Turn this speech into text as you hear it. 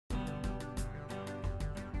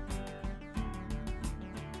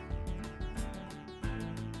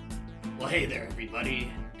Well, hey there,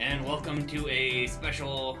 everybody, and welcome to a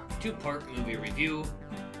special two-part movie review.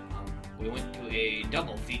 We went to a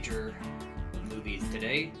double feature of movies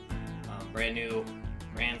today. Brand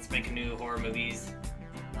spanking new horror movies.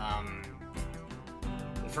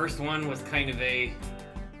 The first one was kind of they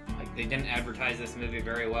didn't advertise this movie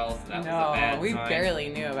very well, so that was a bad sign. We barely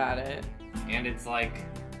knew about it. And it's like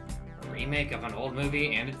a remake of an old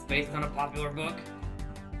movie, and it's based on a popular book.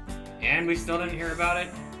 And we still didn't hear about it.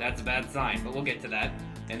 That's a bad sign, but we'll get to that.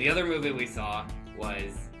 And the other movie we saw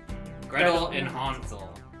was Gretel and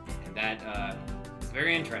Hansel. And that is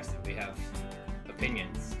very interesting. We have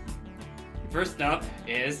opinions. First up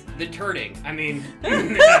is The Turning.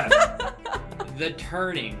 The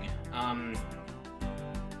Turning.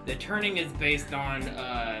 The Turning is based on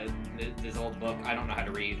this old book. I don't know how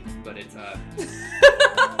to read, but it's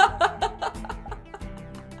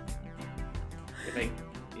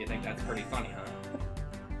You think that's pretty funny, huh?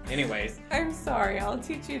 Anyways. I'm sorry, I'll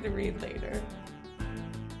teach you to read later.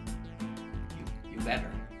 You better.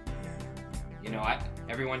 You know,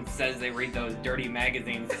 everyone says they read those dirty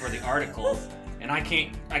magazines for the articles, and I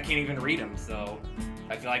can't even read them, so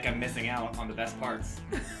I feel like I'm missing out on the best parts.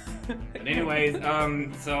 But anyways,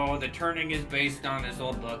 so The Turning is based on this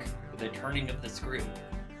old book, The Turning of the Screw,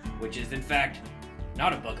 which is in fact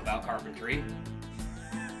not a book about carpentry,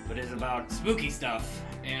 but is about spooky stuff.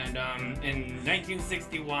 And in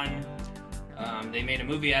 1961, they made a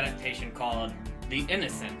movie adaptation called The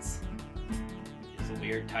Innocents. It's a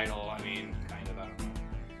weird title, kind of, I don't know.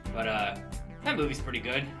 But that movie's pretty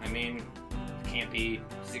good. Campy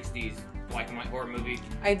 60s black and white horror movie.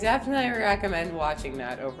 I definitely recommend watching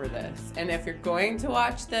that over this. And if you're going to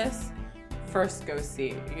watch this, first go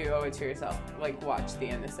see. You owe it to yourself. Watch The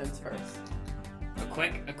Innocents first.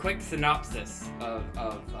 A quick synopsis of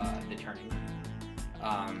The Turning.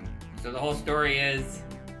 So the whole story is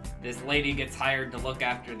this lady gets hired to look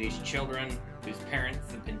after these children whose parents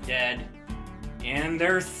have been dead, and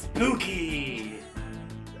they're spooky.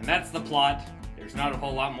 And that's the plot. There's not a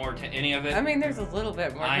whole lot more to any of it. There's a little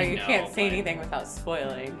bit more, but you can't say anything without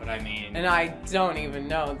spoiling. But and I don't even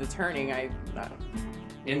know The Turning.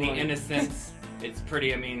 In The Innocents, it's pretty.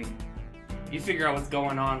 You figure out what's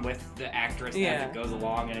going on with the actress as it goes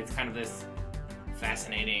along, and it's kind of this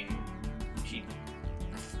fascinating. She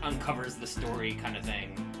uncovers the story kind of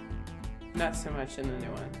thing. Not so much in the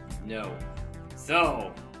new one. No.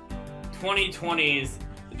 So, 2020's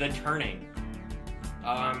The Turning.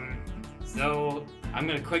 So I'm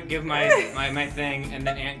gonna quick give my thing, and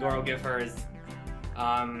then Aunt Gore will give hers.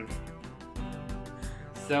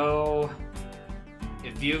 So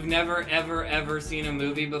if you've never ever seen a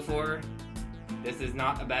movie before, this is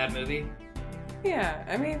not a bad movie. Yeah,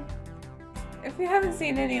 if you haven't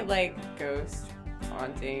seen any ghost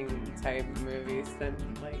haunting type movies, then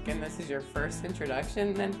and this is your first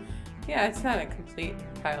introduction, then yeah, it's not a complete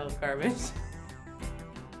pile of garbage.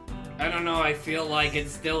 I don't know, I feel like it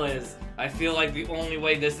still is. I feel like the only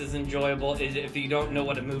way this is enjoyable is if you don't know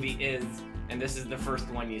what a movie is, and this is the first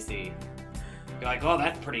one you see. You're like, oh,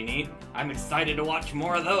 that's pretty neat. I'm excited to watch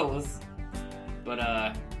more of those.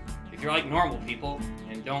 But if you're like normal people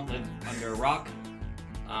and don't live under a rock,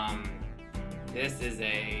 this is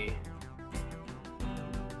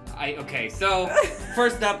okay, so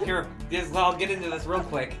first up here, I'll get into this real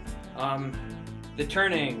quick. The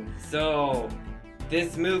Turning. So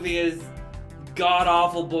this movie is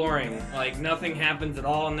god-awful boring. Nothing happens at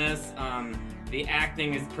all in this. The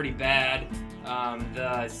acting is pretty bad.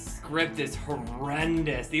 The script is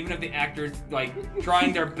horrendous. Even if the actors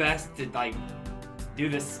trying their best to do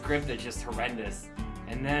this script, it's just horrendous.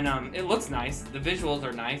 And then it looks nice. The visuals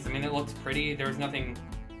are nice. It looks pretty. There's nothing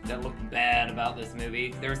that looked bad about this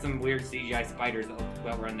movie. There were some weird CGI spiders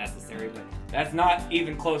that were unnecessary, but that's not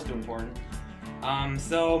even close to important.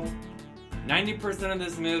 So 90% of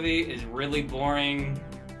this movie is really boring,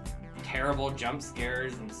 terrible jump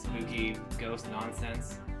scares and spooky ghost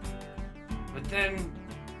nonsense. But then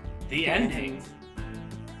the ending,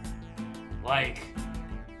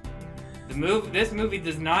 this movie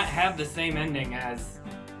does not have the same ending as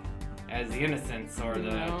The Innocents or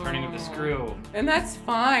The Turning of the Screw. And that's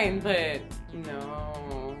fine, but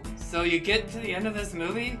no. So you get to the end of this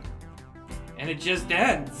movie, and it just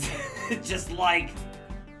ends. It's just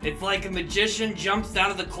it's like a magician jumps out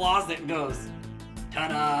of the closet and goes,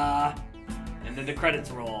 ta-da! And then the credits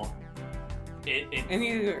roll. And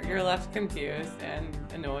you're left confused and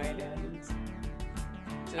annoyed and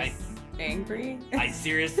just angry. I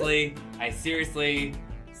seriously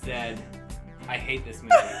said, I hate this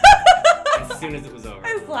movie as soon as it was over.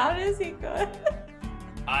 As loud as he could.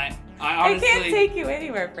 I I can't take you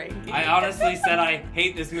anywhere, Frankie. I honestly said I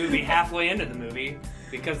hate this movie halfway into the movie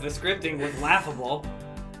because the scripting was laughable.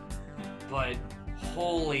 But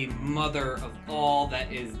holy mother of all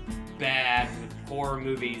that is bad with horror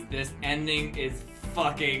movies, this ending is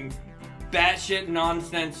fucking batshit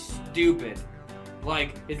nonsense stupid.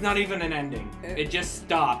 Like, it's not even an ending. It just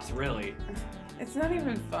stops, really. It's not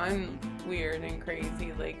even fun, weird, and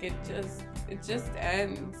crazy. Like, it just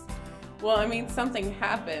ends. Well, I mean, something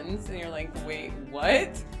happens, and you're like, wait,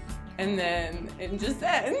 what? And then it just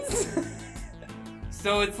ends.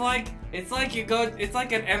 So it's like it's like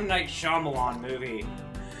an M. Night Shyamalan movie.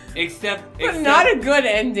 Except not a good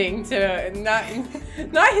ending to,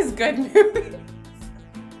 not his good movie.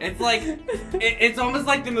 It's like, it's almost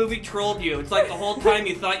like the movie trolled you. It's like the whole time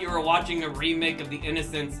you thought you were watching a remake of The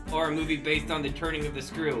Innocents or a movie based on The Turning of the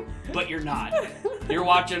Screw, but you're not. You're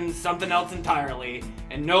watching something else entirely,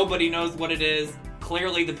 and nobody knows what it is.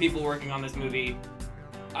 Clearly the people working on this movie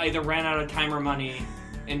either ran out of time or money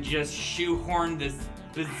and just shoehorned this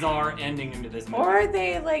bizarre ending into this movie. Or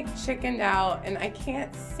they, like, chickened out, and I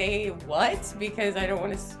can't say what because I don't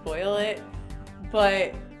want to spoil it,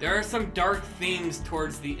 but... There are some dark themes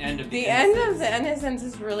towards the end of The Innocents. The end of The Innocents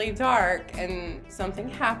is really dark, and something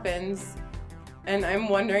happens, and I'm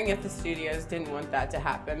wondering if the studios didn't want that to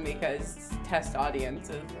happen because test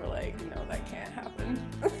audiences were like, no, that can't happen.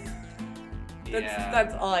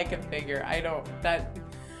 That's all I can figure. I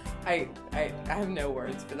have no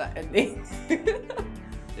words for that ending.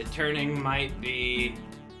 The Turning might be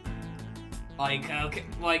like, okay,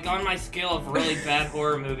 like on my scale of really bad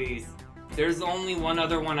horror movies, there's only one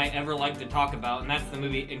other one I ever like to talk about, and that's the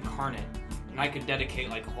movie Incarnate. And I could dedicate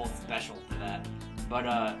like a whole special to that.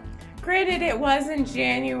 But granted, it was in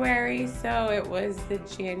January, so it was the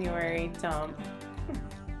January dump.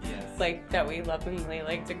 Yes. Like that we lovingly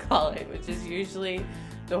like to call it, which is usually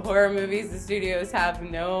the horror movies the studios have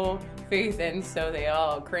no faith in, so they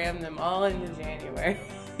all cram them all into January.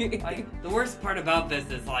 Like, the worst part about this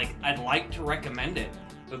is, like, I'd like to recommend it,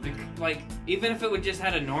 but like, even if it would just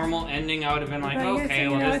had a normal ending, I would have been like, okay,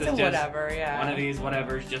 well, this is just whatever, yeah. One of these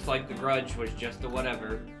whatevers, just like The Grudge was just a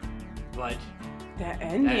whatever. But that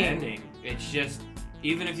ending, it's just,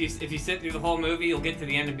 even if you sit through the whole movie, you'll get to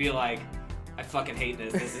the end and be like, I fucking hate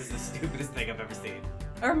this. This is the stupidest thing I've ever seen.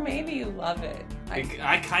 Or maybe you love it.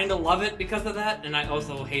 I kind of love it because of that, and I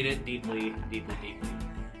also hate it deeply, deeply, deeply.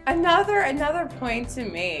 Another point to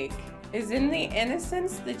make is in The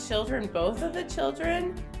Innocents, the children, both of the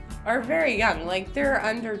children, are very young. Like, they're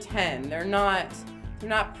under 10. They're not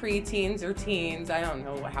preteens or teens. I don't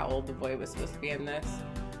know how old the boy was supposed to be in this,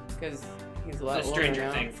 because he's a lot older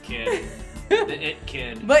now. The Stranger Things kid. The It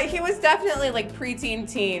kid. But he was definitely like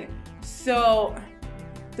preteen teen. So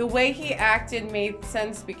the way he acted made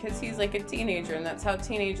sense because he's like a teenager, and that's how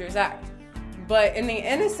teenagers act. But in The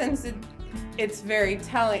Innocents, it's very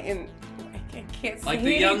telling, and I can't say like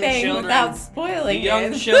the young anything children, without spoiling the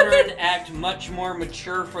young it. children act much more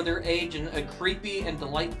mature for their age in a creepy and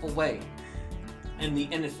delightful way. In The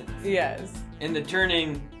Innocents. Yes. In The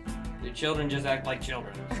Turning, the children just act like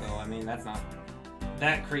children. So, I mean, that's not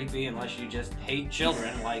that creepy unless you just hate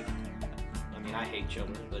children. Like, I mean, I hate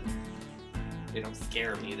children, but they don't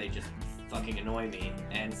scare me. They just fucking annoy me.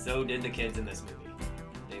 And so did the kids in this movie.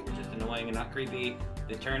 They were just annoying and not creepy.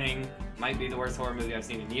 The Turning might be the worst horror movie I've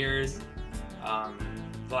seen in years.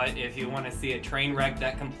 But if you want to see a train wreck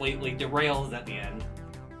that completely derails at the end,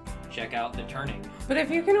 check out The Turning. But if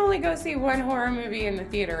you can only go see one horror movie in the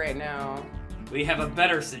theater right now, we have a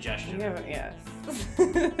better suggestion. Yes.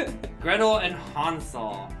 Gretel and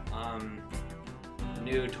Hansel,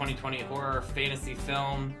 new 2020 horror fantasy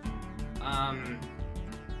film,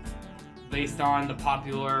 based on the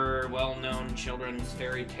popular, well-known children's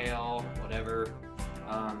fairy tale, whatever.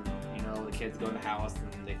 You know, the kids go in the house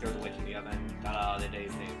and they throw the witch in the oven. Ta-da, the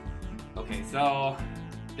day's saved. Okay, so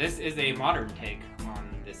this is a modern take on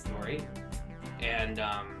this story, and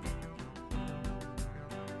I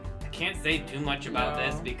can't say too much about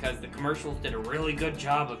this because the commercials did a really good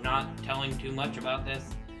job of not telling too much about this.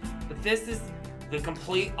 But this is the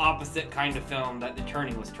complete opposite kind of film that The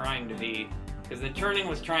Turning was trying to be, because The Turning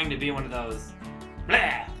was trying to be one of those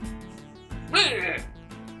blah, blah,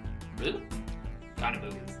 blah, kind of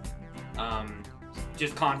movies.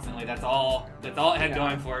 Just constantly. That's all it had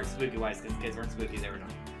going for it, spooky-wise, because kids weren't spooky, they were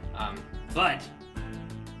not. But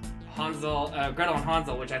Gretel and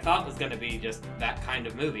Hansel, which I thought was going to be just that kind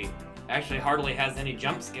of movie, actually hardly has any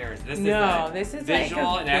jump scares. This is visual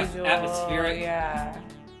like and atmospheric,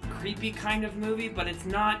 creepy kind of movie, but it's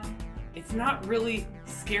not really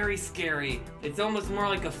scary. It's almost more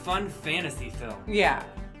like a fun fantasy film. Yeah.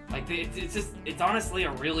 Like it's honestly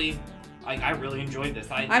a really. I really enjoyed this.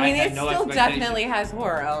 I mean, had it no still expectation. definitely has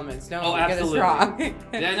horror elements. Don't get us absolutely. wrong.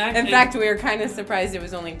 In fact, we were kind of surprised it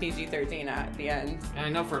was only PG-13 at the end. I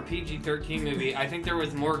know for a PG-13 movie, I think there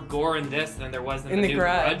was more gore in this than there was in the new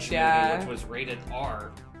Grudge movie, which was rated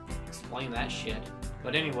R. Explain that shit.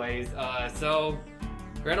 But anyways, so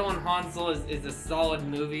Gretel and Hansel is a solid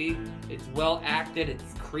movie. It's well acted.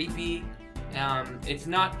 It's creepy. It's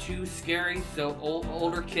not too scary, so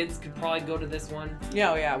older kids could probably go to this one.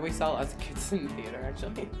 Yeah, we saw lots of kids in the theater,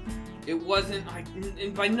 actually. It wasn't,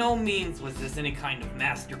 and by no means was this any kind of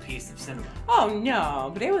masterpiece of cinema. Oh,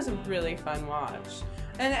 no, but it was a really fun watch.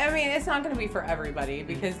 And, I mean, it's not going to be for everybody,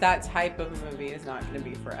 because that type of movie is not going to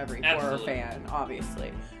be for every horror fan,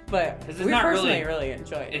 obviously. But we personally really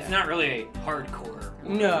enjoyed it. It's not really a hardcore horror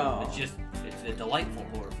No. film. It's a delightful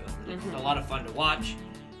horror film. It's a lot of fun to watch.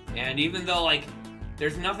 And even though, like,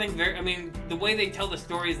 there's nothing the way they tell the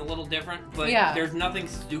story is a little different, but there's nothing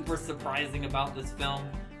super surprising about this film.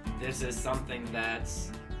 This is something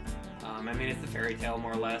that's, it's a fairy tale,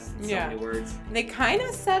 more or less, in so many words. They kind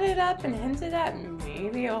of set it up and hinted at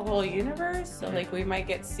maybe a whole universe, so, like, we might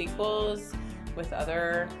get sequels with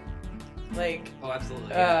other, like... Oh, absolutely,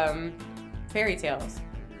 fairy tales.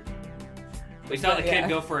 We saw the kid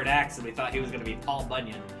go for an axe, and we thought he was going to be Paul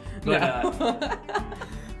Bunyan. But,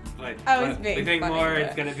 But we think more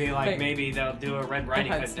it's going to be like maybe they'll do a Red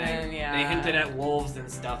Riding Hood thing. Yeah. They hinted at wolves and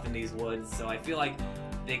stuff in these woods, so I feel like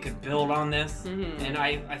they could build on this. And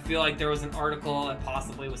I feel like there was an article that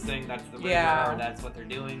possibly was saying that's the rumor or that's what they're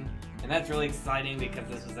doing. And that's really exciting because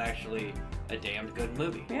this was actually a damned good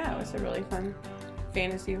movie. Yeah, it was a really fun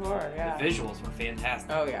fantasy horror, The visuals were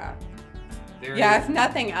fantastic. Oh, yeah. Very if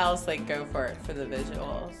nothing else, like, go for it for the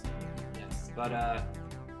visuals. Yes, but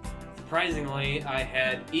surprisingly, I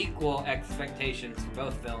had equal expectations for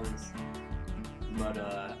both films, but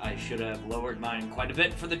I should have lowered mine quite a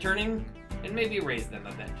bit for The Turning, and maybe raised them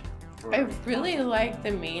a bit. I really like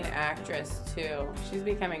the main actress, too. She's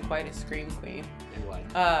becoming quite a scream queen. In what?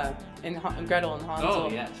 In Gretel and Hansel. Oh,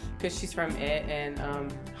 yes. Because she's from It and,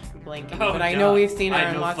 blanking. Oh, but I know we've seen her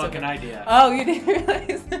in lots of... I had no fucking idea. Oh, you didn't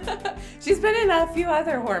realize? She's been in a few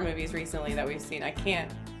other horror movies recently that we've seen. I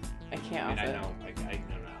can't I know. I don't know.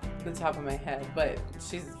 The top of my head, but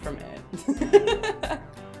she's from It.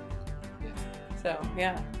 So,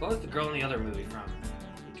 yeah. What was the girl in the other movie from?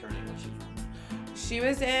 Returning, what's she from? She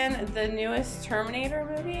was in the newest Terminator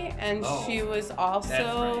movie, and she was also...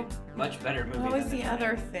 That's right. Much better movie. What was the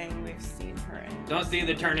other thing we've seen her in? Don't see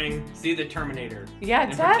The Turning, see The Terminator. Yeah,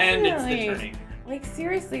 and definitely. Pretend it's The Turning. Like,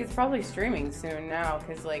 seriously, it's probably streaming soon now,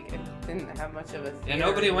 because, like, it didn't have much of a theater. Yeah,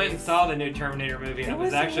 nobody went and saw the new Terminator movie, and it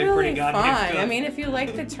was actually really pretty goddamn good. I mean, if you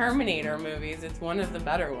like the Terminator movies, it's one of the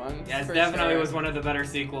better ones. Yeah, it definitely was one of the better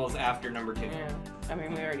sequels after number 2. Yeah, I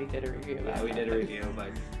mean, we already did a review about Yeah, we did a review, but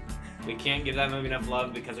we can't give that movie enough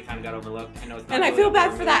love because it kind of got overlooked. I know it's not and really I feel bad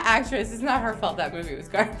for movie. that actress. It's not her fault that movie was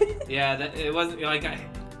garbage. Yeah, it wasn't, like,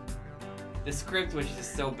 the script was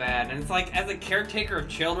just so bad. And it's like, as a caretaker of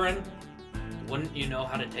children, wouldn't you know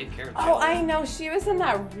how to take care of children? Oh, I know. She was in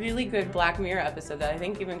that really good Black Mirror episode that I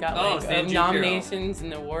think even got nominations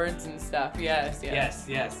and awards and stuff. Yes.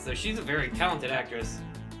 So she's a very talented actress.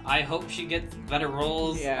 I hope she gets better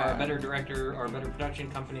roles, or a better director, or a better production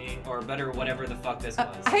company, or a better whatever the fuck this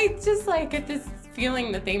was. I just, like, get this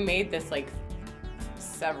feeling that they made this, like,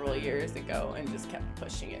 several years ago and just kept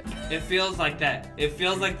pushing it. It feels like that. It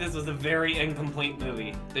feels like this was a very incomplete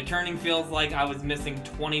movie. The Turning feels like I was missing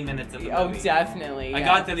 20 minutes of the movie. Oh, definitely. I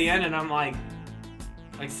got to the end and I'm like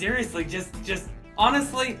seriously, just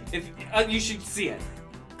honestly, if you should see it.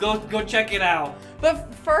 Go check it out.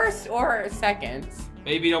 But first or second,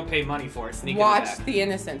 maybe don't pay money for it. Sneak watch it back. The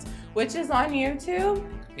Innocents, which is on YouTube.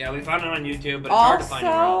 Yeah, we found it on YouTube, but it's hard to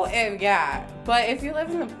find it. Yeah, but if you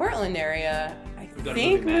live in the Portland area, I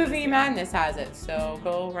think Movie Madness has it. So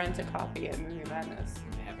go rent a copy at Movie Madness.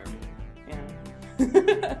 They have everything.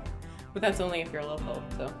 Yeah. But that's only if you're local.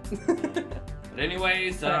 So. But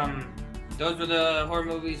anyways, those were the horror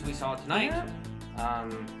movies we saw tonight. Yeah.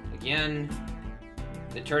 Again,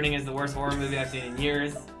 The Turning is the worst horror movie I've seen in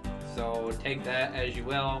years. So take that as you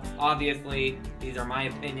will. Obviously, these are my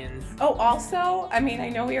opinions. Oh, also, I mean, I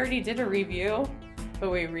know we already did a review,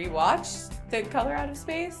 but we rewatched The Color Out of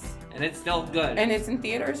Space. And it's still good. And it's in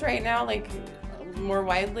theaters right now, like, more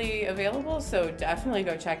widely available, so definitely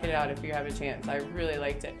go check it out if you have a chance. I really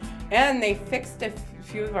liked it. And they fixed a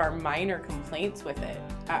few of our minor complaints with it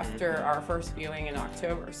after our first viewing in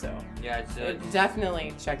October. So yeah, it's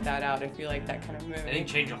definitely check that out if you like that kind of movie. They didn't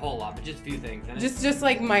change a whole lot, but just a few things. And just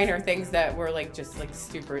like minor things that were like just like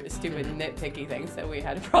stupid nitpicky things that we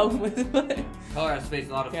had a problem with. But Color Out of Space is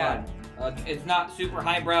a lot of fun. It's not super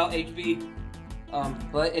highbrow HB,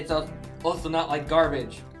 but it's also not like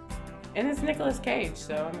garbage. And it's Nicolas Cage,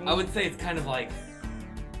 so I mean, I would say it's kind of like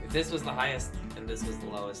if this was the highest and this was the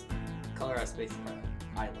lowest. Color Out of Space,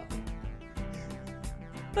 eye level.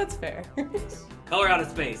 That's fair. Color Out of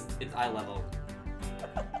Space, it's eye level.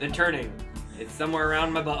 The Turning, it's somewhere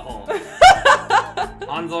around my butthole.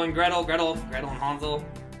 Hansel and Gretel and Hansel.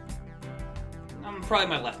 Probably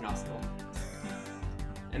my left nostril.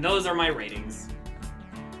 And those are my ratings.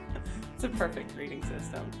 It's a perfect rating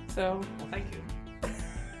system. So, well, thank you.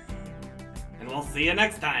 And we'll see you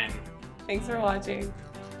next time. Thanks for watching.